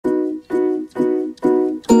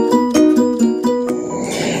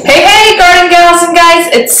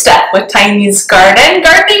it's Steph with Tiny's Garden,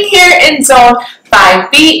 gardening here in Zone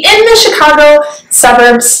 5B in the Chicago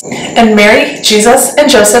suburbs. And Mary, Jesus, and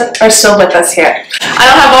Joseph are still with us here. I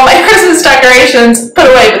don't have all my Christmas decorations put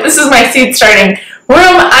away, but this is my seed starting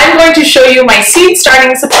room. I'm going to show you my seed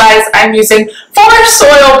starting supplies I'm using for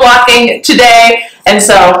soil blocking today. And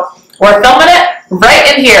so we're filming it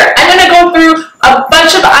right in here. I'm going to go through a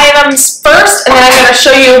bunch of items first, and then I'm going to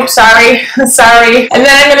show you, and then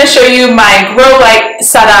I'm going to show you my grow light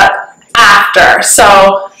setup after.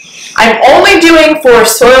 So I'm only doing for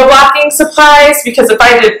soil blocking supplies, because if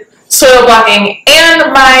I did soil blocking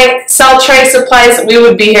and my cell tray supplies, we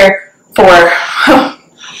would be here for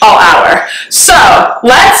all hour. So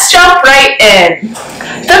let's jump right in.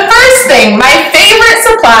 The first thing, my favorite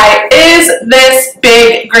supply is this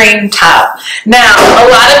big green tub. Now, a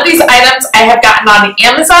lot of these items I have gotten on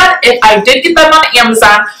Amazon. If I did get them on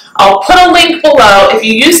Amazon, I'll put a link below. If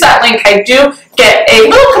you use that link, I do get a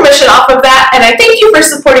little commission off of that, and I thank you for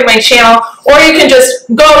supporting my channel. Or you can just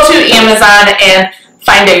go to Amazon and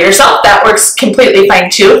find it yourself. That works completely fine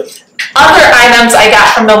too. Other items I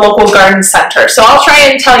got from the local garden center. So I'll try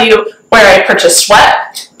and tell you where I purchased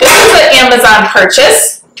what. This is an Amazon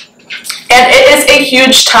purchase, and it is a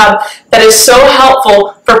huge tub that is so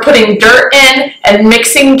helpful for putting dirt in and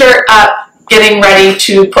mixing dirt up, getting ready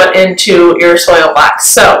to put into your soil blocks.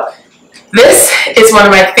 So this is one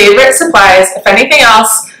of my favorite supplies. If anything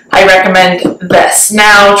else, I recommend this.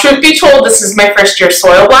 Now, truth be told, this is my first year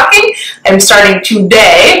soil blocking. I'm starting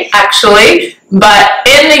today, actually, but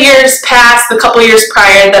in the years past, the couple years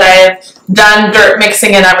prior that I've done dirt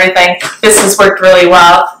mixing and everything, this has worked really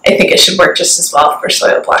well. I think it should work just as well for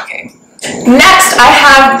soil blocking. Next, I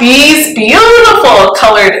have these beautiful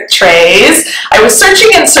colored trays. I was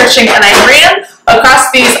searching and searching, and I ran across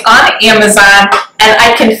these on Amazon, and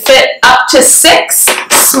I can fit up to 6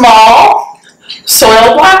 small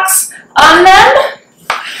soil blocks on them.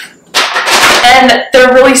 And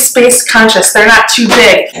they're really space conscious. They're not too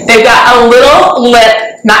big. They've got a little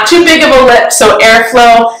lip, not too big of a lip, so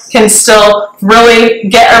airflow can still really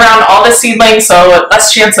get around all the seedlings, so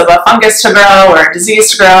less chance of a fungus to grow or a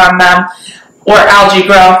disease to grow on them or algae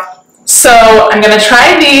grow. So I'm going to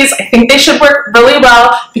try these. I think they should work really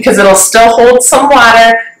well because it'll still hold some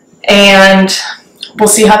water, and we'll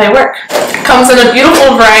see how they work. It comes in a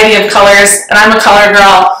beautiful variety of colors, and I'm a color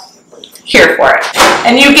girl. Here for it.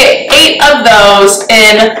 And you get 8 of those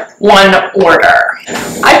in one order.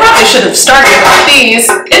 I probably should have started with these.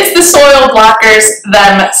 It's the soil blockers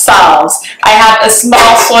themselves. I have a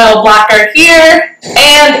small soil blocker here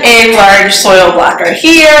and a large soil blocker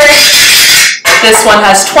here. This one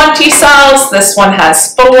has 20 cells. This one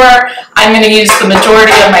has 4. I'm going to use the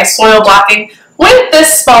majority of my soil blocking. With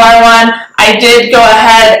this smaller one, I did go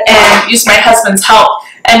ahead and use my husband's help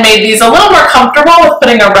and made these a little more comfortable with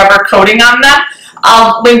putting a rubber coating on them.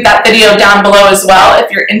 I'll link that video down below as well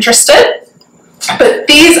if you're interested. But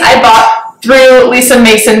these I bought through Lisa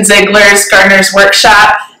Mason Ziegler's Gardener's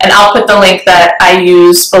Workshop, and I'll put the link that I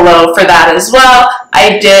use below for that as well.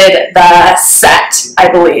 I did the set, I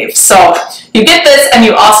believe. So you get this, and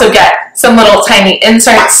you also get some little tiny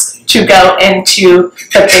inserts to go into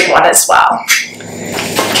the big one as well.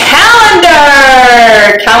 Calendar.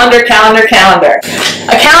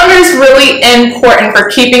 A calendar is really important for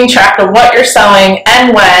keeping track of what you're sowing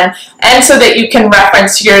and when, and so that you can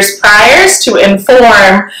reference years priors to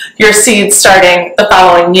inform your seeds starting the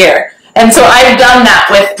following year. And so I've done that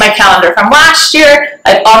with my calendar from last year.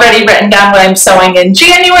 I've already written down what I'm sowing in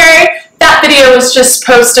January. That video was just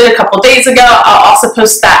posted a couple days ago. I'll also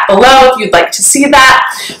post that below if you'd like to see that.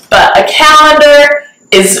 But a calendar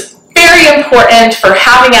is very important for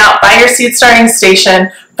having out by your seed starting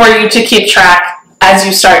station for you to keep track as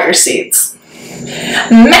you start your seeds.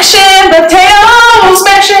 Mashing potatoes.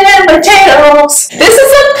 This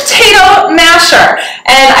is a potato masher,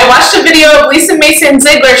 and I watched a video of Lisa Mason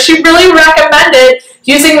Ziegler. She really recommended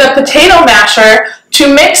using the potato masher to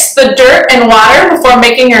mix the dirt and water before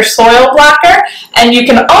making your soil blocker, and you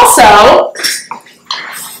can also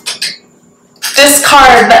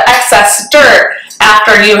discard the excess dirt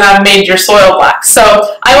after you have made your soil block. So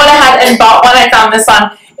I went ahead and bought one. I found this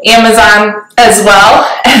on Amazon as well,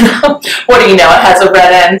 and what do you know, it has a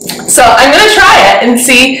red end. So I'm going to try it and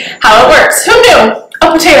see how it works. Who knew? A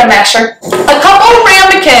potato masher. A couple of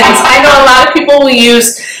ramekins. I know a lot of people will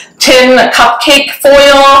use tin cupcake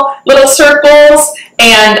foil little circles,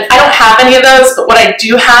 and I don't have any of those, but what I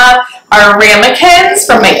do have are ramekins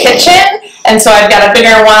from my kitchen. And so I've got a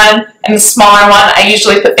bigger one and a smaller one. I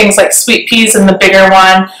usually put things like sweet peas in the bigger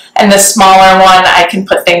one, and the smaller one I can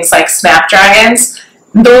put things like snapdragons.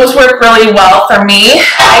 Those work really well for me.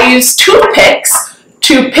 I use toothpicks to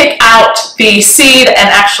to pick out the seed and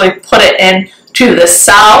actually put it into the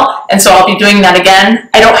cell, and so I'll be doing that again.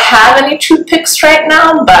 I don't have any toothpicks right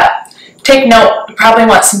now, but take note, you probably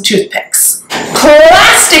want some toothpicks.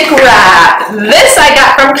 Plastic wrap. This I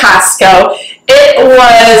got from Costco. It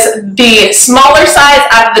was the smaller size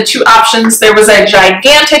out of the two options. There was a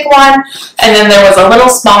gigantic one, and then there was a little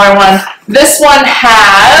smaller one. This one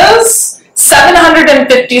has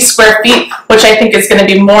 750 square feet, which I think is going to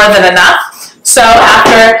be more than enough. So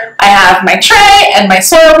after I have my tray and my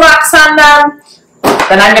soil blocks on them,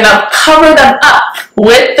 then I'm going to cover them up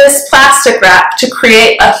with this plastic wrap to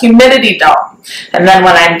create a humidity dome. And then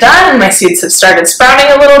when I'm done, my seeds have started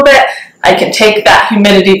sprouting a little bit, I can take that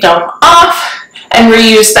humidity dome off and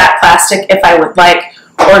reuse that plastic if I would like,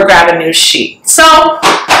 or grab a new sheet. So,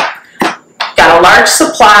 got a large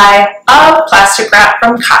supply of plastic wrap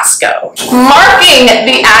from Costco. Marking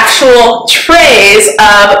the actual trays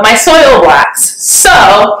of my soil blocks.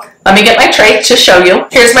 So, let me get my tray to show you.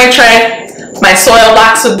 Here's my tray. My soil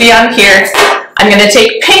blocks would be on here. I'm going to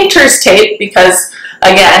take painter's tape because,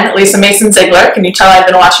 again, Lisa Mason Ziegler, can you tell I've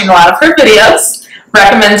been watching a lot of her videos,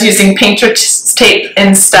 recommends using painter's tape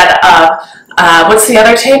instead of, what's the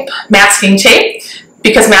other tape? Masking tape,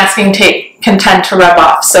 because masking tape can tend to rub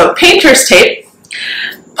off. So painter's tape,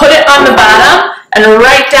 put it on the bottom and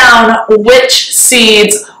write down which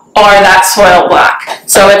seeds are that soil block.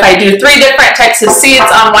 So if I do 3 different types of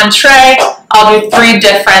seeds on one tray, I'll do 3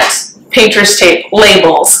 different painter's tape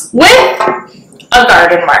labels with a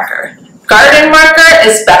garden marker. Garden marker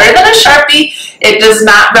is better than a Sharpie. It does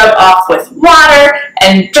not rub off with water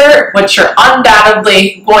and dirt, which you're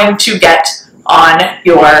undoubtedly going to get on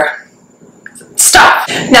your stuff.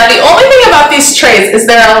 Now, the only thing about these trays is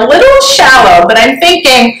they're a little shallow, but I'm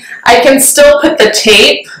thinking I can still put the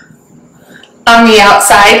tape on the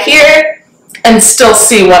outside here and still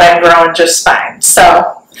see what I'm growing just fine.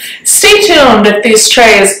 So stay tuned if these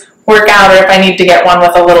trays work out or if I need to get one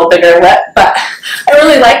with a little bigger lip, but I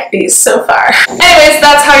really like these so far. Anyways,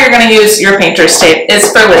 that's how you're going to use your painter's tape,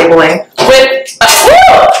 is for labeling with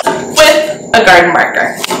a garden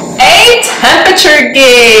marker. A temperature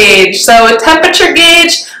gauge. So a temperature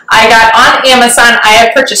gauge I got on Amazon. I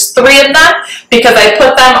have purchased 3 of them because I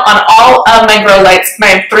put them on all of my grow lights. I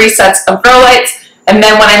have 3 sets of grow lights. And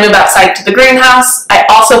then when I move outside to the greenhouse, I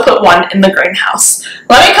also put one in the greenhouse.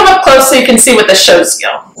 Let me come up close so you can see what this shows you.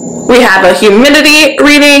 We have a humidity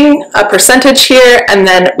reading, a percentage here, and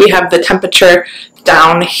then we have the temperature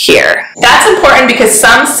down here. That's important because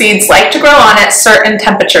some seeds like to grow on at certain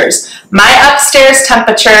temperatures. My upstairs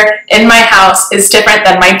temperature in my house is different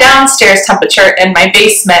than my downstairs temperature in my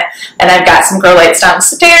basement, and I've got some grow lights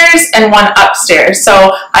downstairs and one upstairs.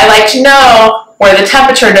 So I like to know where the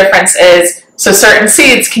temperature difference is so certain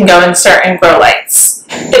seeds can go in certain grow lights.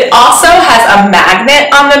 It also has a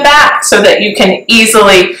magnet on the back so that you can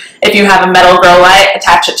easily, if you have a metal grow light,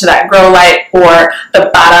 attach it to that grow light or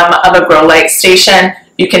the bottom of a grow light station.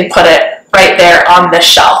 You can put it right there on the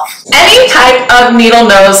shelf. Any type of needle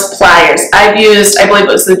nose pliers. I've used, I believe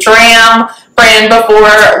it was the Dram brand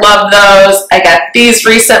before, love those. I got these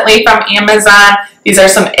recently from Amazon. These are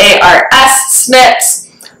some ARS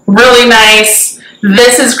snips, really nice.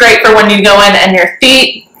 This is great for when you go in and you're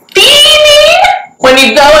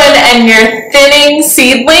thinning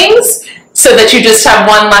seedlings so that you just have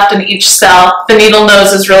one left in each cell. The needle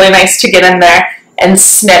nose is really nice to get in there and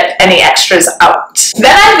snip any extras out.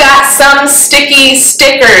 Then I've got some sticky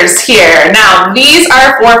stickers here. Now, these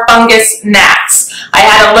are for fungus gnats. I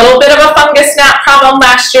had a little bit of a fungus gnat problem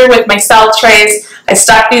last year with my cell trays. I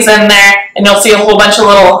stuck these in there, and you'll see a whole bunch of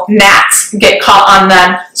little gnats get caught on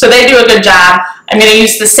them. So they do a good job. I'm going to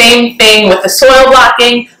use the same thing with the soil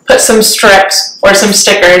blocking, put some strips or some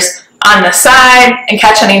stickers on the side and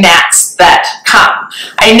catch any gnats that come.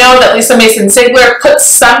 I know that Lisa Mason Ziegler puts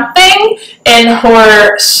something in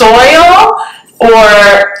her soil,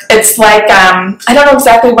 or it's like, I don't know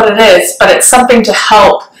exactly what it is, but it's something to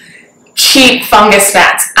help keep fungus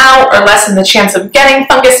gnats out or lessen the chance of getting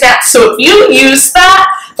fungus gnats. So if you use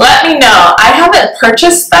that, let me know. I haven't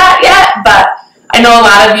purchased that yet, but I know a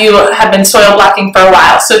lot of you have been soil blocking for a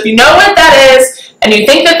while. So if you know what that is and you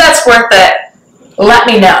think that that's worth it, let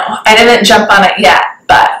me know. I didn't jump on it yet,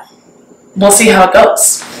 but we'll see how it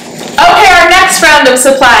goes. Okay, our next round of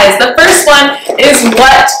supplies. The first one is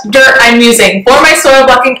what dirt I'm using. For my soil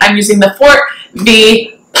blocking, I'm using the Fort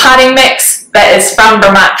V potting mix that is from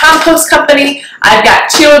Vermont Compost Company. I've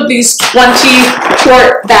got 2 of these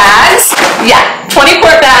 20-quart bags. Yeah,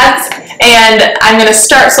 20-quart bags. and I'm going to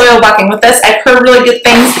start soil blocking with this. I've heard really good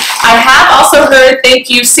things. I have also heard, thank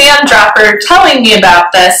you Sandra for telling me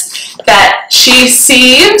about this, that she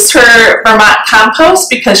sieves her Vermont compost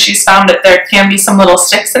because she's found that there can be some little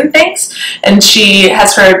sticks and things, and she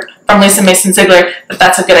has heard from Lisa Mason Ziegler that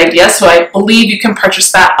that's a good idea, so I believe you can purchase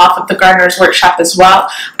that off of the Gardener's Workshop as well.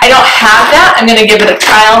 I don't have that. I'm going to give it a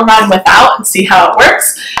trial run without and see how it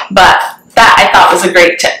works, but that I thought was a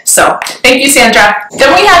great tip. So thank you, Sandra.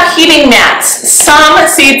 Then we have heating mats. Some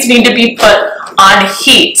seeds need to be put on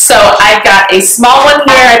heat. So I've got a small one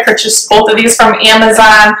here. I purchased both of these from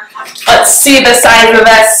Amazon. Let's see the size of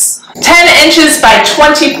this. 10 inches by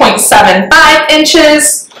 20.75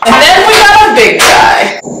 inches. And then we got a big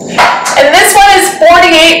guy. And this one is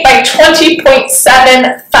 48 by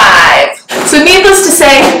 20.75. So needless to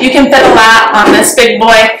say, you can fit a lot on this big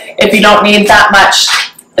boy if you don't need that much.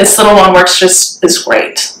 This little one works just as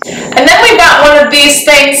great. And then we've got one of these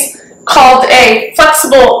things called a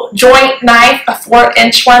flexible joint knife, a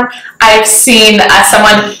 4-inch one. I've seen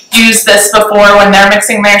someone use this before when they're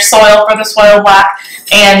mixing their soil for the soil block,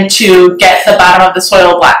 and to get the bottom of the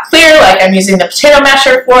soil block clear, like I'm using the potato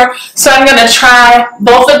masher for. So I'm going to try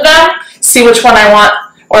both of them, see which one I want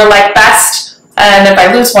or like best. And if I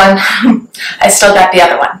lose one, I still got the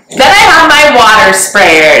other one. Then I have my water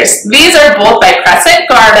sprayers. These are both by Crescent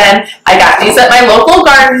Garden. I got these at my local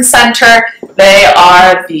garden center. They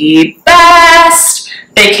are the best.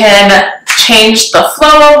 They can change the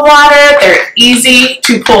flow of water. They're easy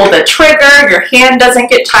to pull the trigger. Your hand doesn't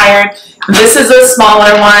get tired. This is a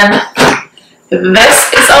smaller one. This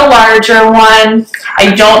is a larger one.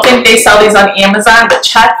 I don't think they sell these on Amazon, but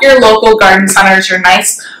check your local garden centers, your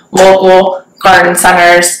nice local garden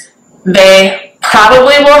centers. They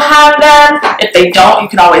probably will have them. If they don't, you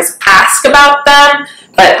can always ask about them,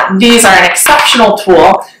 but these are an exceptional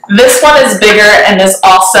tool. This one is bigger and is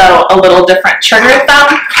also a little different trigger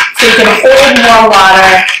thumb, so you can hold more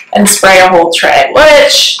water and spray a whole tray,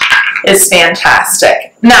 which is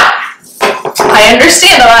fantastic. Now, I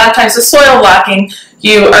understand a lot of times with soil blocking,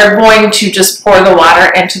 you are going to just pour the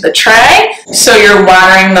water into the tray, so you're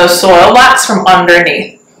watering those soil blocks from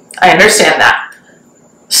underneath. I understand that.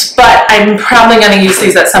 But I'm probably going to use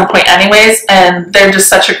these at some point anyways, and they're just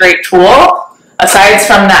such a great tool. Aside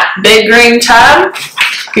from that big green tub,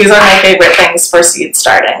 these are my favorite things for seed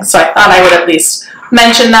starting. So I thought I would at least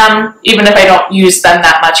mention them, even if I don't use them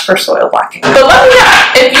that much for soil blocking. But let me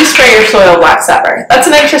know if you spray your soil blocks ever. That's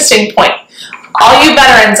an interesting point. All you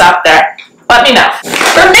veterans out there, let me know.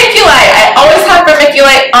 Vermiculite. I always have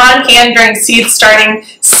vermiculite on hand during seed starting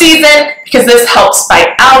season because this helps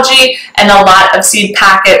fight algae, and a lot of seed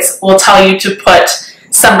packets will tell you to put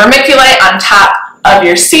some vermiculite on top of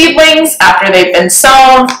your seedlings after they've been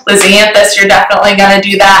sown. Lizanthus, you're definitely going to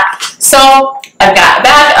do that. So I've got a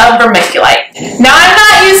bag of vermiculite. Now I'm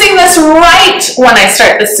not using this right when I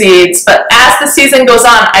start the seeds, but as the season goes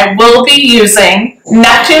on, I will be using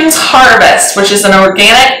Neptune's Harvest, which is an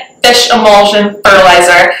organic fish emulsion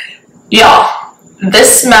fertilizer. Y'all,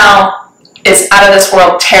 this smell is out of this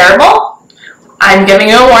world terrible. I'm giving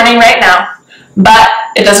you a warning right now, but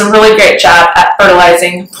it does a really great job at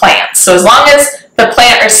fertilizing plants. So as long as the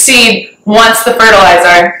plant or seed wants the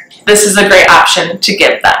fertilizer, this is a great option to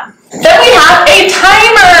give them. Then we have a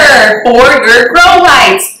timer for your grow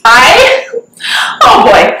lights. Oh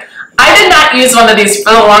boy, I did not use one of these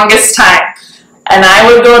for the longest time. And I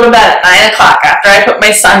would go to bed at 9 o'clock after I put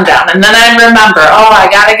my son down. And then I'd remember, oh, I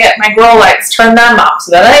got to get my grow lights, turn them off.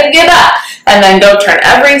 So then I'd get up and then go turn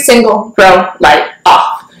every single grow light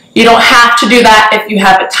off. You don't have to do that if you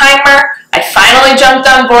have a timer. I finally jumped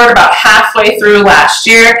on board about halfway through last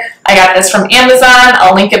year. I got this from Amazon.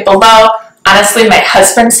 I'll link it below. Honestly, my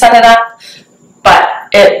husband set it up, but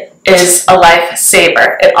it is a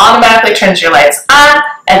lifesaver. It automatically turns your lights on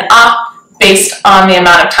and off based on the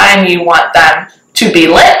amount of time you want them to be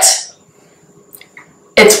lit.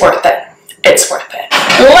 It's worth it. It's worth it.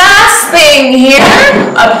 Last thing here,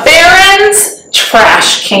 a Barron's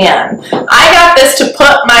trash can. I got this to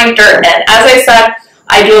put my dirt in. As I said,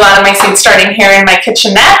 I do a lot of my seed starting here in my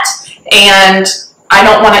kitchenette, and I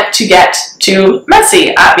don't want it to get too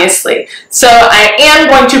messy, obviously. So I am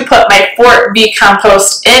going to put my Fort V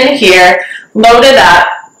compost in here, load it up,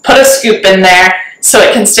 put a scoop in there so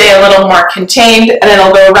it can stay a little more contained, and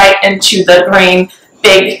it'll go right into the green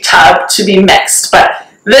big tub to be mixed. But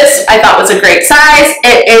this I thought was a great size.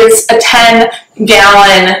 It is a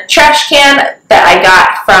 10-gallon trash can that I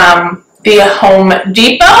got from the Home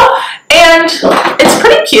Depot, and it's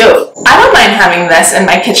pretty cute. I don't mind having this in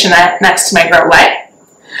my kitchenette next to my grow light.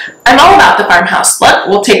 I'm all about the farmhouse look.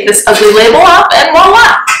 We'll take this ugly label off and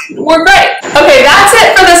voila, we're great. Okay, that's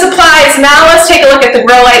it for the supplies. Now let's take a look at the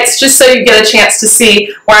grow lights just so you get a chance to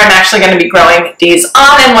see where I'm actually going to be growing these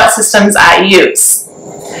on and what systems I use.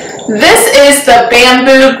 This is the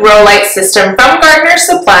bamboo grow light system from Gardener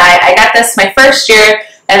Supply. I got this my first year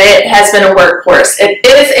and it has been a workhorse. It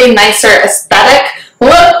is a nicer aesthetic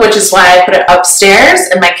look, which is why I put it upstairs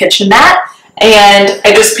in my kitchenette. And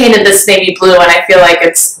I just painted this navy blue and I feel like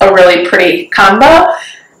it's a really pretty combo.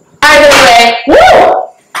 Either way, woo!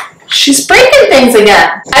 She's breaking things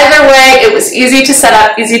again. Either way, it was easy to set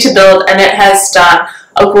up, easy to build, and it has done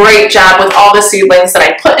a great job with all the seedlings that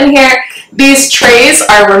I put in here. These trays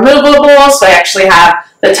are removable, so I actually have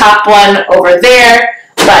the top one over there,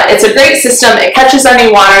 but it's a great system. It catches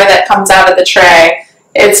any water that comes out of the tray.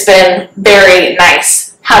 It's been very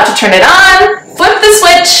nice. How to turn it on, flip the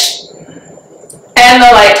switch, and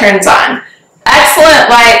the light turns on. Excellent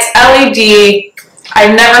lights, LED.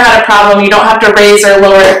 I've never had a problem. You don't have to raise or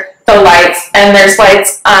lower the lights, and there's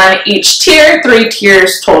lights on each tier, 3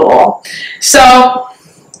 tiers total. So,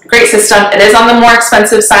 great system. It is on the more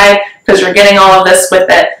expensive side because you're getting all of this with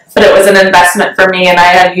it, but it was an investment for me and I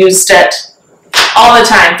have used it all the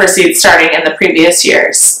time for seed starting in the previous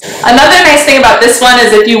years. Another nice thing about this one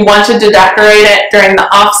is if you wanted to decorate it during the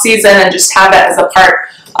off season and just have it as a part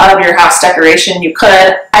of your house decoration, you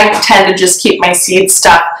could. I tend to just keep my seed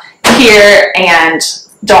stuff here and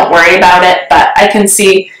don't worry about it, but I can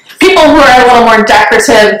see people who are a little more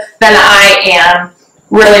decorative than I am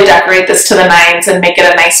really decorate this to the nines and make it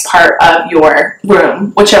a nice part of your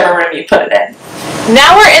room, whichever room you put it in.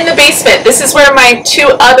 Now we're in the basement. This is where my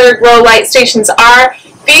 2 other grow light stations are.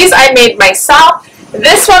 These I made myself.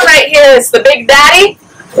 This one right here is the Big Daddy,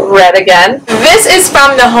 red again. This is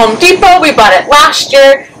from the Home Depot. We bought it last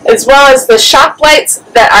year, as well as the shop lights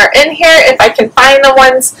that are in here. If I can find the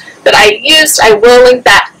ones that I used, I will link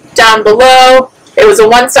that down below. It was a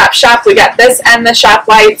one-stop shop. We got this and the shop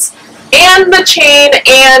lights and the chain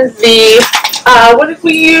and the, what did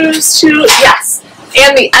we use to, yes,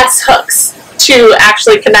 and the S-hooks to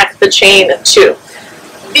actually connect the chain to.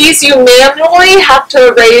 These you manually have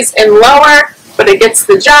to raise and lower, but it gets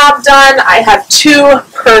the job done. I have 2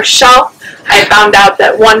 per shelf. I found out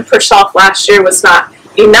that 1 per shelf last year was not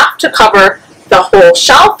enough to cover the whole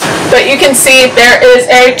shelf, but you can see there is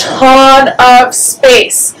a ton of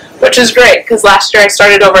space, which is great because last year I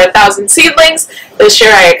started over 1,000 seedlings. This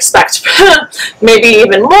year I expect maybe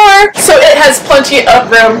even more, so it has plenty of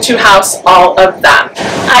room to house all of them.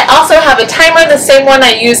 I also have a timer, the same one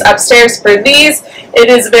I use upstairs for these. It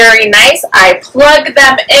is very nice. I plug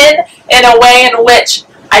them in a way in which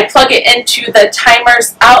I plug it into the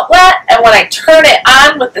timer's outlet, and when I turn it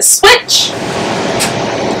on with the switch,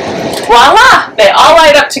 voila, they all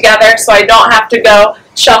light up together so I don't have to go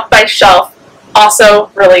shelf by shelf. Also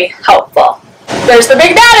really helpful. There's the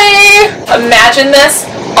Big Daddy! Imagine this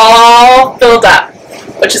all filled up,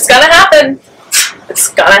 which is gonna happen. It's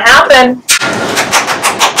gonna happen.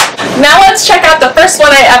 Now let's check out the first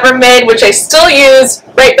one I ever made, which I still use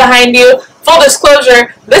right behind you. Full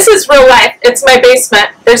disclosure, this is real life. It's my basement.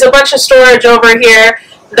 There's a bunch of storage over here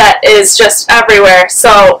that is just everywhere,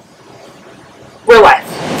 so real life.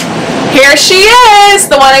 Here she is,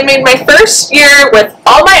 the one I made my first year with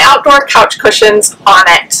all my outdoor couch cushions on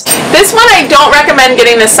it. This one I don't recommend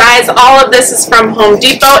getting the size. All of this is from Home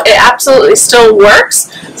Depot. It absolutely still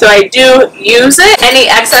works, so I do use it. Any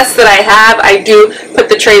excess that I have, I do put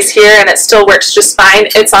the trays here and it still works just fine.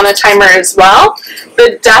 It's on a timer as well.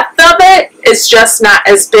 The depth of it is just not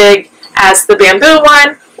as big as the bamboo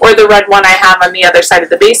one or the red one I have on the other side of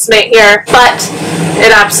the basement here, but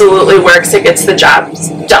it absolutely works. It gets the job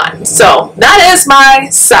done. So that is my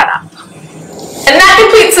setup. And that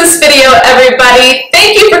completes this video, everybody.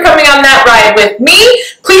 Thank you for coming on that ride with me.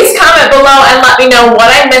 Please comment below and let me know what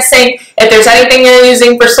I'm missing. If there's anything you're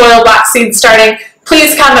using for soil block seed starting,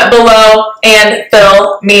 please comment below and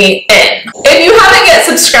fill me in. If you haven't yet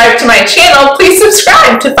subscribed to my channel, please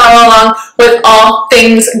subscribe to follow along with all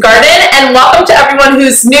things garden. And welcome to everyone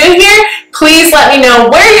who's new here. Please let me know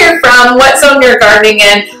where you're from, what zone you're gardening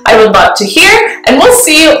in. I would love to hear, and we'll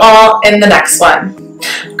see you all in the next one.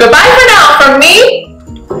 Goodbye for now from me,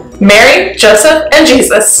 Mary, Joseph, and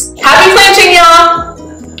Jesus. Happy planting,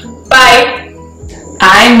 y'all. Bye.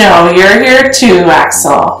 I know you're here too,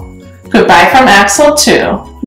 Axel. Goodbye from Axel too.